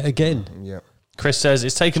staff yet again. Yeah. Chris says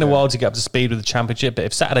it's taken a while to get up to speed with the championship, but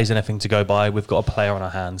if Saturday's anything to go by, we've got a player on our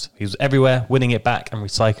hands. He was everywhere, winning it back and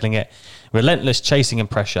recycling it. Relentless chasing and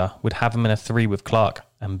pressure. Would have him in a 3 with Clark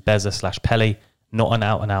and Beza/Pelly, not an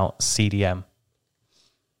out-and-out CDM.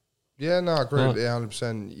 Yeah, no, I agree with you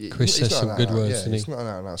 100%. Chris says some good words, doesn't he? He's not an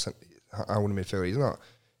out-and-out holding midfield. He's not.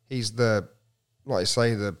 He's the, like I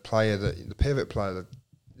say, the player, the pivot player.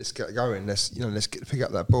 Let's get going. Let's pick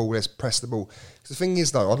up that ball. Let's press the ball. Because the thing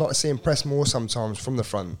is, though, I'd like to see him press more sometimes from the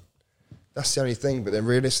front. That's the only thing. But then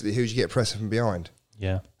realistically, who do you get pressing from behind?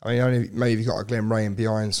 Yeah. I mean, only maybe you've got a Glenn Ray in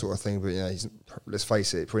behind sort of thing. But let's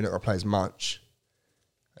face it, probably not going to play as much.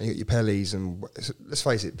 And you got your Pellys and let's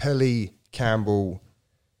face it, Pelly, Campbell,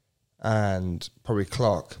 and probably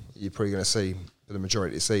Clark. You're probably going to see for the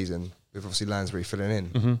majority of the season. With obviously Lansbury filling in.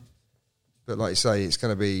 Mm-hmm. But like you say, it's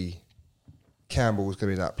going to be. Campbell's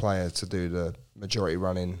going to be that player to do the majority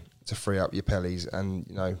running to free up your Pellys and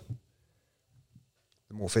the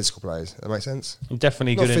more physical players. Does that make sense?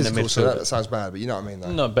 Definitely Not good in the physical, midfield. so that sounds bad, but you know what I mean, though.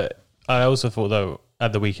 No, but I also thought though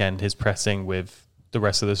at the weekend his pressing with the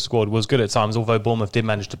rest of the squad was good at times. Although Bournemouth did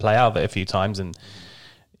manage to play out of it a few times, and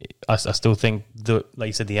I still think like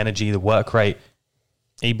you said, the energy, the work rate.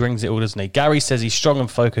 He brings it all, doesn't he? Gary says he's strong and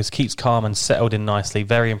focused, keeps calm and settled in nicely.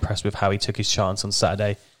 Very impressed with how he took his chance on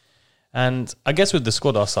Saturday. And I guess with the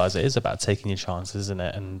squad our size, it is about taking your chances, isn't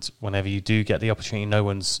it? And whenever you do get the opportunity, no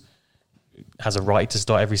one's has a right to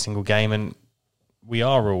start every single game. And we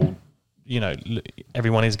are all,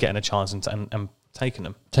 everyone is getting a chance and taking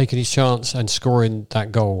them. Taking his chance and scoring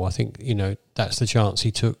that goal, I think, that's the chance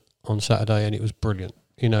he took on Saturday, and it was brilliant.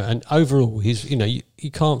 And overall, he's,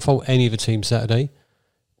 you can't fault any of the team Saturday,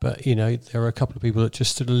 but, there are a couple of people that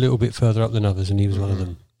just stood a little bit further up than others, and he was one of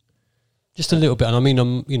them. Just a little bit, and I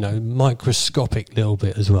mean, microscopic little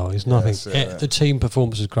bit as well. It's nothing. The team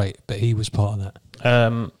performance was great, but he was part of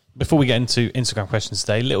that. Before we get into Instagram questions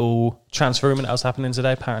today, little transfer rumour that was happening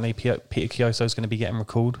today. Apparently, Peter Kioso is going to be getting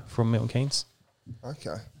recalled from Milton Keynes.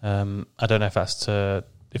 Okay. I don't know if that's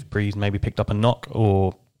if Breeze maybe picked up a knock,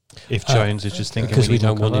 or if Jones is just thinking because we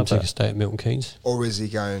don't want him to stay at Milton Keynes, or is he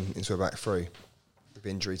going into a back three with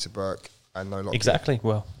injury to Burke? And no Lockyer. Exactly.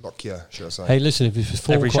 Well, Lockyer, should I say? Hey, listen, if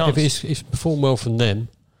it's performed well from them,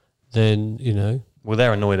 then Well,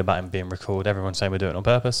 they're annoyed about him being recalled. Everyone's saying we're doing it on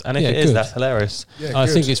purpose, and if it is, that's hilarious. Yeah, I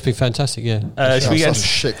think it's been fantastic. Yeah. Should we get a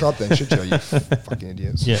shit club then? Should you? You fucking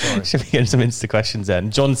idiots. Yeah. Sorry. Should we get some Insta questions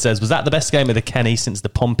then? John says, "Was that the best game of the Kenny since the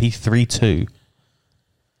Pompey 3-2?"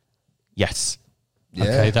 Yes. Yeah,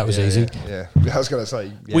 okay, that was easy. Yeah, I was going to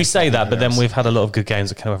say. Yeah, we say that, but then we've had a lot of good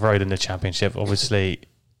games at Kenilworth Road in the Championship. Obviously,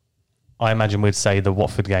 I imagine we'd say the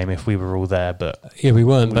Watford game if we were all there, but yeah, we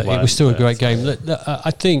weren't. But it was still a great game.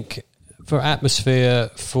 I think for atmosphere,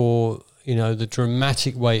 for the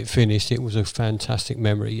dramatic way it finished, it was a fantastic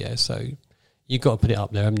memory. Yeah, so you've got to put it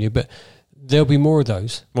up there, haven't you? But there'll be more of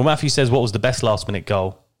those. Well, Matthew says, "What was the best last-minute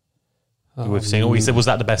goal we've seen?" Or he said, "Was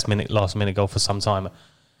that the best last-minute goal for some time?"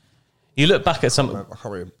 You look back at some. I can't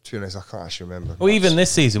really, to be honest, I can't actually remember. Well, even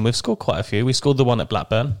this season, we've scored quite a few. We scored the one at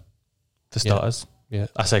Blackburn, for starters. Yeah.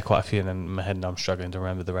 I say quite a few, and then in my head now I'm struggling to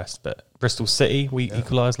remember the rest. But Bristol City, we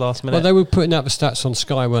equalised last minute. Well, they were putting out the stats on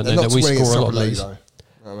Sky, weren't they? That we score a lot of those.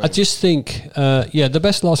 I just think, the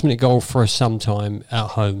best last-minute goal for us sometime at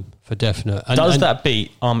home, for definite. Does that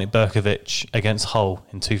beat Armit Berkovic against Hull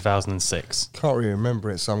in 2006? Can't really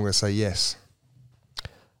remember it, so I'm going to say yes.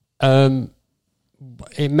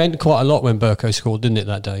 It meant quite a lot when Berko scored, didn't it,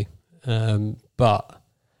 that day? But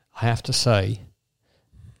I have to say,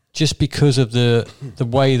 just because of the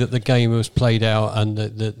way that the game was played out and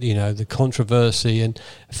the controversy, and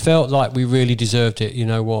felt like we really deserved it. You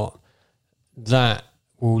know what? That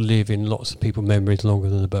will live in lots of people's memories longer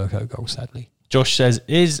than the Berko goal, sadly. Josh says,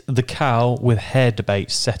 "Is the cow with hair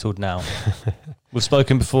debate settled now?" We've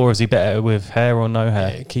spoken before. Is he better with hair or no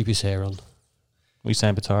hair? Yeah, keep his hair on. What are you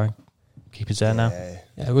saying, Batari? Keep his hair now?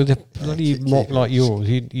 Yeah, with a bloody mock like yours,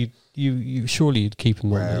 you surely you'd keep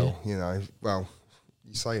him on there.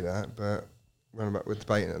 You say that, but we're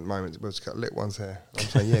debating at the moment. We'll just cut lit one's hair. I'm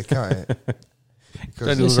saying, yeah, cut it.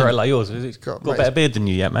 Don't look right like yours. He's got a better beard than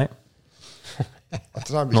you yet, mate. I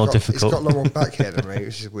don't know. But he's got a lot more back hair than me,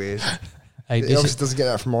 which is weird. Hey, He obviously doesn't get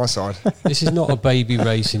that from my side. this is not a baby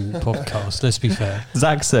racing podcast, let's be fair.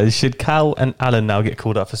 Zach says, should Cal and Alan now get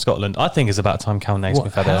called up for Scotland? I think it's about time Cal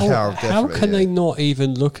Naismith had a... Cal, how definitely, can they not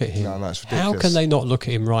even look at him? No, it's How ridiculous. can they not look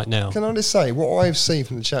at him right now? Can I just say, what I've seen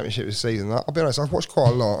from the Championship this season, I'll be honest, I've watched quite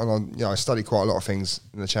a lot, and I studied quite a lot of things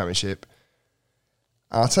in the Championship.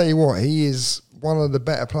 And I'll tell you what, he is one of the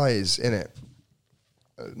better players in it.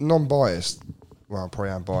 Non-biased. Well, I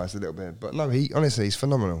probably am biased a little bit, but no, honestly, he's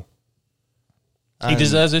phenomenal. He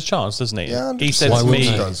deserves his chance, doesn't he? Yeah, he said Why to wouldn't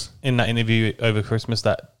me he? Does. in that interview over Christmas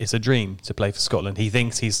that it's a dream to play for Scotland. He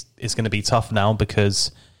thinks it's going to be tough now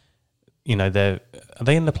because, you know, are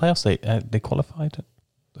they in the playoffs? They qualified?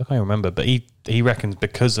 I can't remember, but he reckons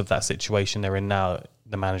because of that situation they're in now,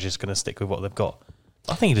 the manager's going to stick with what they've got.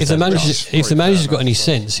 I think he If the deserves it. manager's got any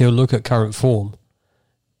sense, he'll look at current form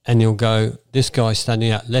and he'll go, this guy's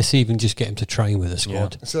standing out. Let's even just get him to train with the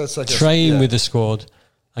squad. So it's like Train with the squad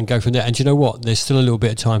and go from there. And do you know what? There's still a little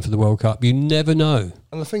bit of time for the World Cup. You never know.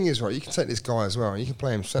 And the thing is, right, you can take this guy as well. You can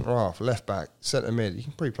play him centre half, left back, centre mid. You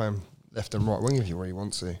can probably play him left and right wing if you really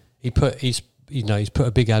want to. He's put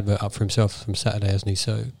a big advert up for himself from Saturday, hasn't he?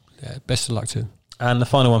 So yeah, best of luck to him. And the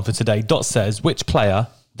final one for today, Dot says, which player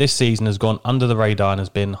this season has gone under the radar and has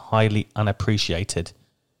been highly unappreciated?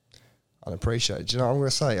 Unappreciated. Do you know what I'm going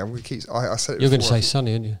to say? I'm going to keep. I said it You're going to before. say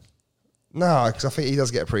Sonny, aren't you? No, because I think he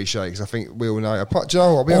does get appreciated. Because I think we all know. Do you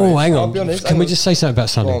know what? I'll be Oh, honest. hang I'll on. be honest. Can we just say something about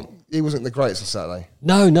Sonny? Well, he wasn't the greatest on Saturday.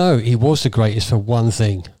 No, he was the greatest for one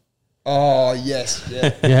thing. Oh yes,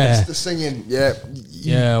 yeah, Yeah. It's the singing, yeah,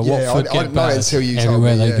 Yeah, Watford I get didn't know it battered until you told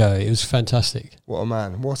everywhere me. they Yeah. go. It was fantastic. What a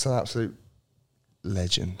man! What an absolute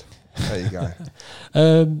legend! There you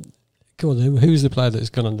go. Go on then. Who's the player that's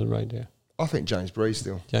gone under the radar? I think James Bree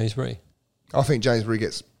still. James Bree. I think James Bree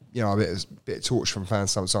gets a bit of torch from fans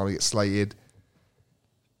sometimes. He gets slated,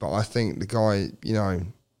 but I think the guy,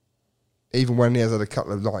 even when he has had a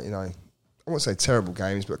couple of I won't say terrible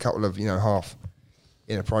games, but a couple of half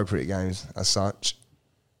inappropriate games as such,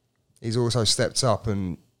 he's also stepped up,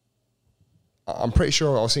 and I'm pretty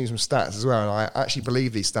sure I've seen some stats as well, and I actually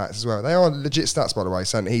believe these stats as well. They are legit stats, by the way,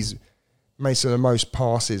 saying he's made some of the most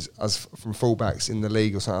passes from fullbacks in the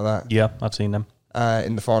league or something like that. Yeah, I've seen them.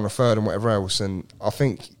 In the final third and whatever else, and I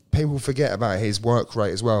think people forget about his work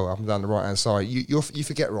rate as well up and down the right hand side. You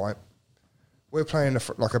forget, right? We're playing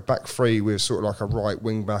like a back three with sort of like a right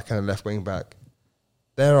wing back and a left wing back.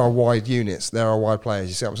 There are wide units. There are wide players.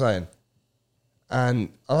 You see what I'm saying? And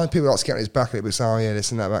I know people like to get on his back a little bit, say, "Oh yeah,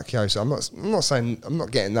 this and that back here." So I'm not saying I'm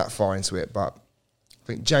not getting that far into it, but I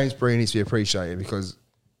think James Bree needs to be appreciated because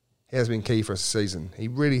he has been key for us this season. He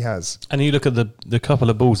really has. And you look at the couple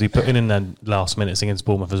of balls he put in the last minutes against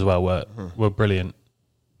Bournemouth as well were brilliant.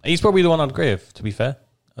 He's probably the one I'd agree with, to be fair.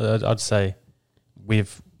 I'd say we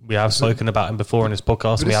have spoken about him before in this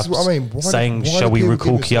podcast. But We this have is what I mean. Why saying, do shall we people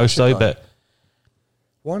recall give him such shit, Kyoto? like? But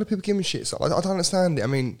Why do people give him shit? So I don't understand it. I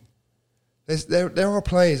mean, there are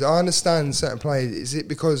players. I understand certain players. Is it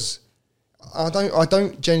because I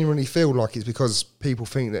don't genuinely feel like it's because people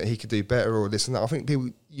think that he could do better or this and that. I think people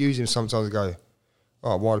use him sometimes and go,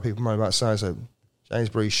 "Oh, why do people moan about so-and-so? James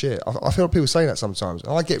Bree shit." I feel like people say that sometimes.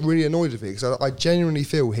 And I get really annoyed with it because I genuinely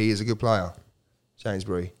feel he is a good player, James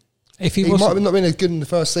Bree. If He he might wasn't, have not been as good in the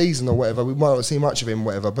first season or whatever. We might not see much of him,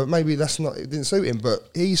 whatever. But maybe it didn't suit him. But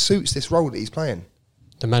he suits this role that he's playing.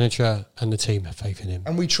 the manager and the team have faith in him.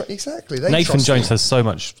 And exactly. They Nathan trust Jones him. has so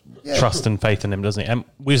much Yeah, trust but- and faith in him, doesn't he? And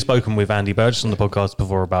we've spoken with Andy Burgess on the podcast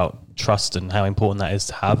before about trust and how important that is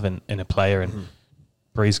to have in a player, and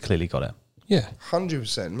Bree's clearly got it. Yeah.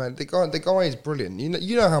 100%, man. The guy is brilliant.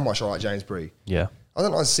 You know how much I like James Bree. Yeah. I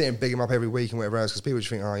don't like to sit and big him up every week and whatever else because people just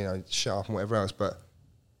think, shut up and whatever else. But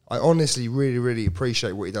I honestly really, really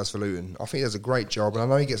appreciate what he does for Luton. I think he does a great job, and I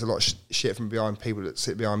know he gets a lot of shit from behind people that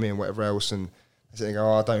sit behind me and whatever else, and they sit and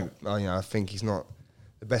go, I think he's not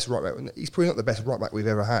the best right back. He's probably not the best right back we've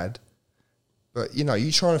ever had. But you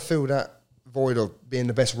trying to fill that void of being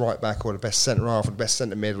the best right back or the best centre half or the best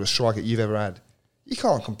centre mid or striker you've ever had. You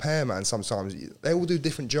can't compare, man. Sometimes they all do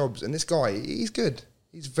different jobs, and this guy, he's good.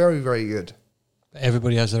 He's very, very good.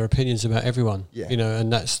 Everybody has their opinions about everyone, Yeah.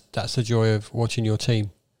 and that's the joy of watching your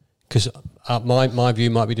team. Because my view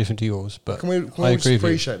might be different to yours, but Can we I just agree with you.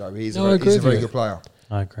 appreciate though? He's No, I a agree very, with very you. good player.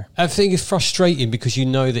 I agree. I think it's frustrating because you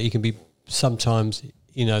know that he can be sometimes,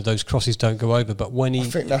 those crosses don't go over, but when I he,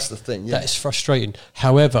 think that's the thing. Yeah, that's frustrating.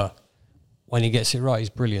 However, when he gets it right, he's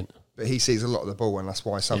brilliant. but he sees a lot of the ball, and that's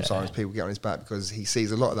why sometimes Yeah. people get on his back because he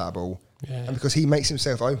sees a lot of that ball, Yeah. and because he makes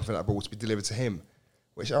himself open for that ball to be delivered to him.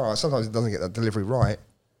 Which sometimes he doesn't get that delivery right,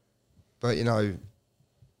 but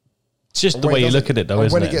It's just the when way he you does look at it, though, and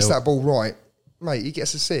isn't when it? he gets that ball right, mate, he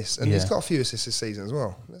gets assists, and he's got a few assists this season as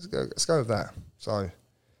well. Let's go with that. So,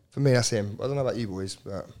 for me, that's him. I don't know about you boys,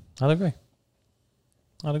 but I'd agree.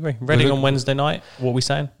 Reading on Wednesday night. What are we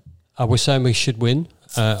saying? We're saying we should win.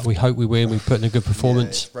 We hope we win. We put in a good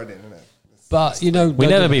performance. it's Reading, isn't it? But, you know... We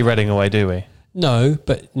never beat Reading away, do we? No,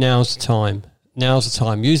 but now's the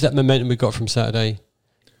time. Use that momentum we got from Saturday.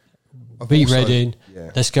 Beat Reading.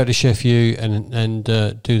 Yeah. Let's go to Sheffield and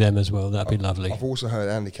do them as well. That'd be lovely. I've also heard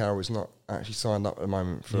Andy Carroll is not actually signed up at the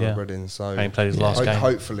moment for Reading. So he played his last game.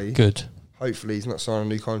 Hopefully. Good. Hopefully he's not signing a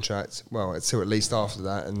new contract. Well, until at least after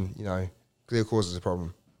that. And, you know, clear causes a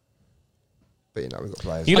problem. But, you know, we've got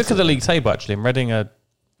players. You look at the league table, actually, and Reading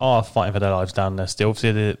are fighting for their lives down there still.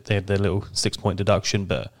 Obviously, they had their little 6-point deduction,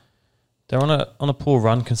 but they're on a poor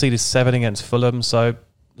run. Conceded 7 against Fulham. So,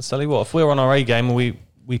 let's tell you what, if we're on our A game and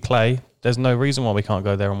we play, there's no reason why we can't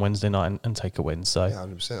go there on Wednesday night and take a win. So, yeah,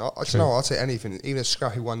 100%. I'll take anything, even a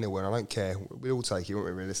scrappy 1-0 win. I don't care. We'll all take it, won't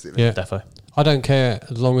we, realistically? Yeah, definitely. I don't care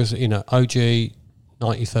as long as, you know, OG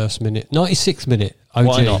 91st minute, 96th minute. OG.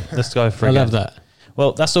 Why not? Let's go for it. I love that.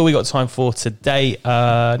 Well, that's all we got time for today.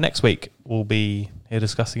 Next week, we'll be here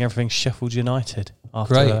discussing everything Sheffield United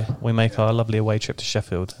after we make our lovely away trip to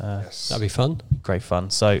Sheffield. That'd be fun. Great fun.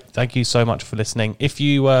 So thank you so much for listening. If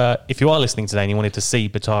you are listening today and you wanted to see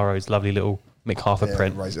Bataro's lovely little Mick Harford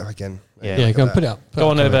print, raise it up again. Yeah, go and put it up. Go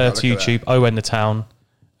on over to YouTube, ON the Town.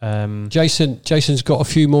 Jason's got a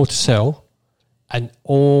few more to sell, and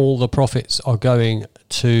all the profits are going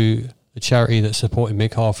to the charity that's supporting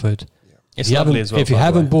Mick Harford. It's lovely as well. If you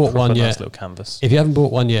haven't bought one yet, little canvas. If you haven't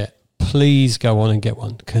bought one yet, please go on and get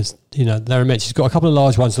one, because, you know, they're immense. He's got a couple of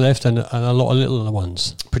large ones left and a lot of little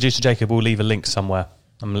ones. Producer Jacob will leave a link somewhere.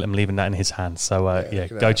 I'm leaving that in his hands. So,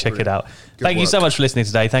 go check it out. Thank you so much for listening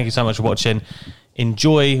today. Thank you so much for watching.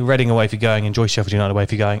 Enjoy Reading away if you're going. Enjoy Sheffield United away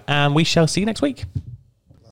if you're going. And we shall see you next week.